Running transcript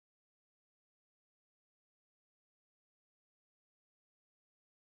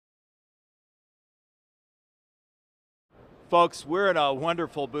Folks, we're in a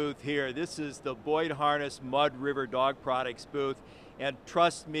wonderful booth here. This is the Boyt Harness Mud River Dog Products booth. And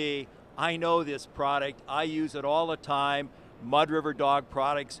trust me, I know this product. I use it all the time. Mud River Dog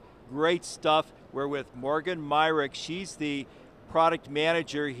Products, great stuff. We're with Morgan Myrick. She's the product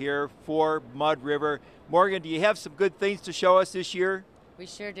manager here for Mud River. Morgan, do you have some good things to show us this year? We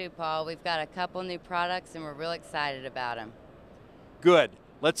sure do, Paul. We've got a couple new products and we're real excited about them. Good.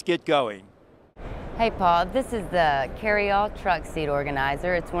 Let's get going. Hey Paul, this is the Carry-All Truck Seat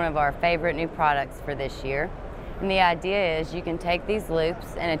Organizer. It's one of our favorite new products for this year. And the idea is you can take these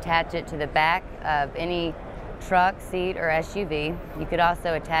loops and attach it to the back of any truck, seat, or SUV. You could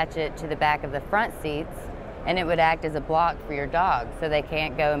also attach it to the back of the front seats and it would act as a block for your dog so they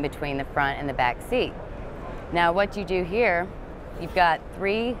can't go in between the front and the back seat. Now what you do here, you've got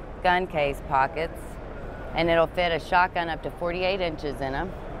 3 gun case pockets and it'll fit a shotgun up to 48 inches in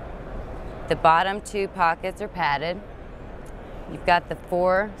them. The bottom 2 pockets are padded. You've got the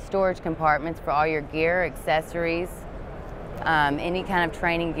 4 storage compartments for all your gear, accessories, any kind of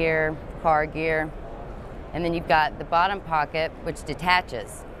training gear, car gear. And then you've got the bottom pocket, which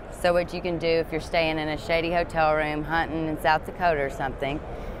detaches. So what you can do if you're staying in a shady hotel room, hunting in South Dakota or something,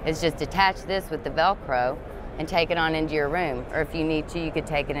 is just attach this with the Velcro and take it on into your room. Or if you need to, you could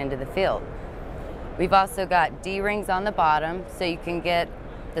take it into the field. We've also got D-rings on the bottom, so you can get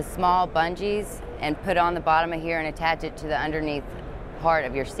the small bungees and put on the bottom of here and attach it to the underneath part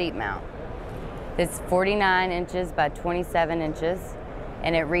of your seat mount. It's 49 inches by 27 inches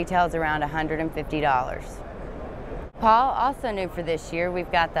and it retails around $150. Paul, also new for this year,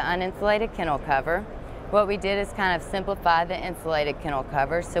 we've got the uninsulated kennel cover. What we did is kind of simplify the insulated kennel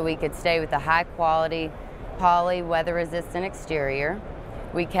cover so we could stay with a high quality poly weather resistant exterior.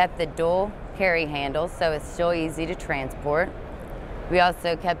 We kept the dual carry handles so it's still easy to transport. We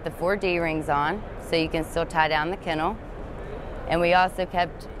also kept the 4 D-rings on, so you can still tie down the kennel. And we also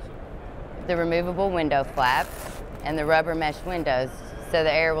kept the removable window flaps and the rubber mesh windows, so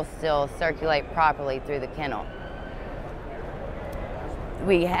the air will still circulate properly through the kennel.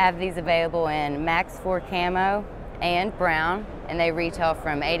 We have these available in Max 4 Camo and Brown, and they retail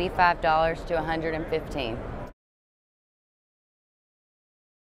from $85 to $115.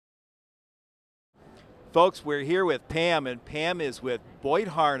 Folks, we're here with Pam, and Pam is with Boyt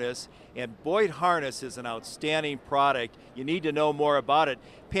Harness, and Boyt Harness is an outstanding product. You need to know more about it.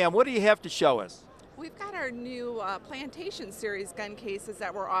 Pam, what do you have to show us? We've got our new Plantation Series gun cases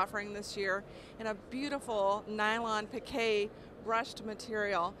that we're offering this year in a beautiful nylon piqué brushed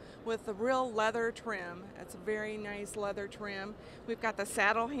material with the real leather trim. It's a very nice leather trim. We've got the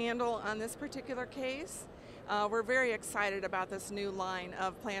saddle handle on this particular case. We're very excited about this new line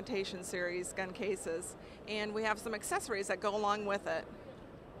of Plantation Series gun cases, and we have some accessories that go along with it.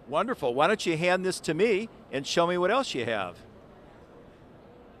 Wonderful. Why don't you hand this to me and show me what else you have?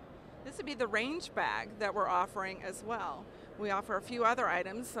 This would be the range bag that we're offering as well. We offer a few other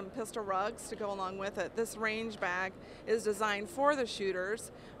items, some pistol rugs to go along with it. This range bag is designed for the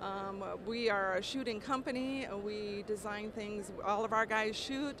shooters. We are a shooting company. We design things, all of our guys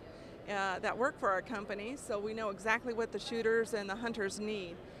shoot that work for our company, so we know exactly what the shooters and the hunters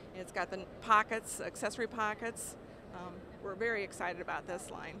need. It's got the pockets, accessory pockets. We're very excited about this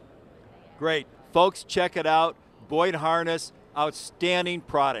line. Great. Folks, check it out. Boyt Harness, outstanding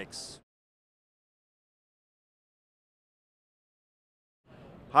products.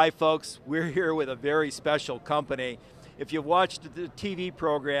 Hi folks, we're here with a very special company. If you've watched the TV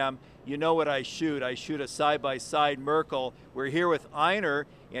program, you know what I shoot. I shoot a side-by-side Merkel. We're here with Einar,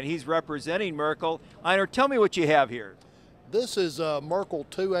 and he's representing Merkel. Einar, tell me what you have here. This is a Merkel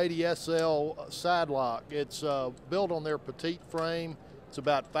 280SL side lock. It's built on their petite frame. It's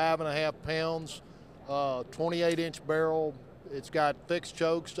about 5.5 pounds, 28-inch barrel. It's got fixed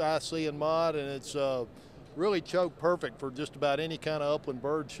chokes, IC and mod, and it's really choke perfect for just about any kind of upland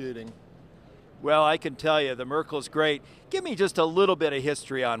bird shooting. Well, I can tell you, the Merkel's great. Give me just a little bit of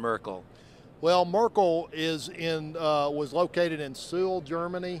history on Merkel. Well, Merkel is was located in Suhl,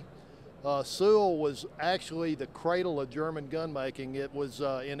 Germany. Suhl was actually the cradle of German gun making. It was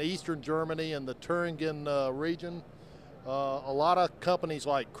in eastern Germany in the Thuringen region. A lot of companies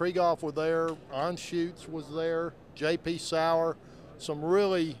like Krieghoff were there, Anschutz was there, J.P. Sauer, some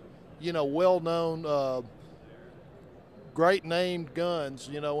really, well-known, great named guns,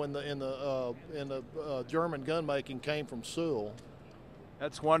 in the German gun making came from Suhl.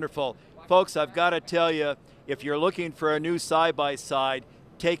 That's wonderful. Folks, I've got to tell you, if you're looking for a new side-by-side,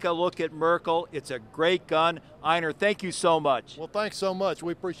 take a look at Merkel. It's a great gun. Einar, thank you so much. Well, thanks so much.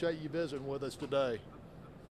 We appreciate you visiting with us today.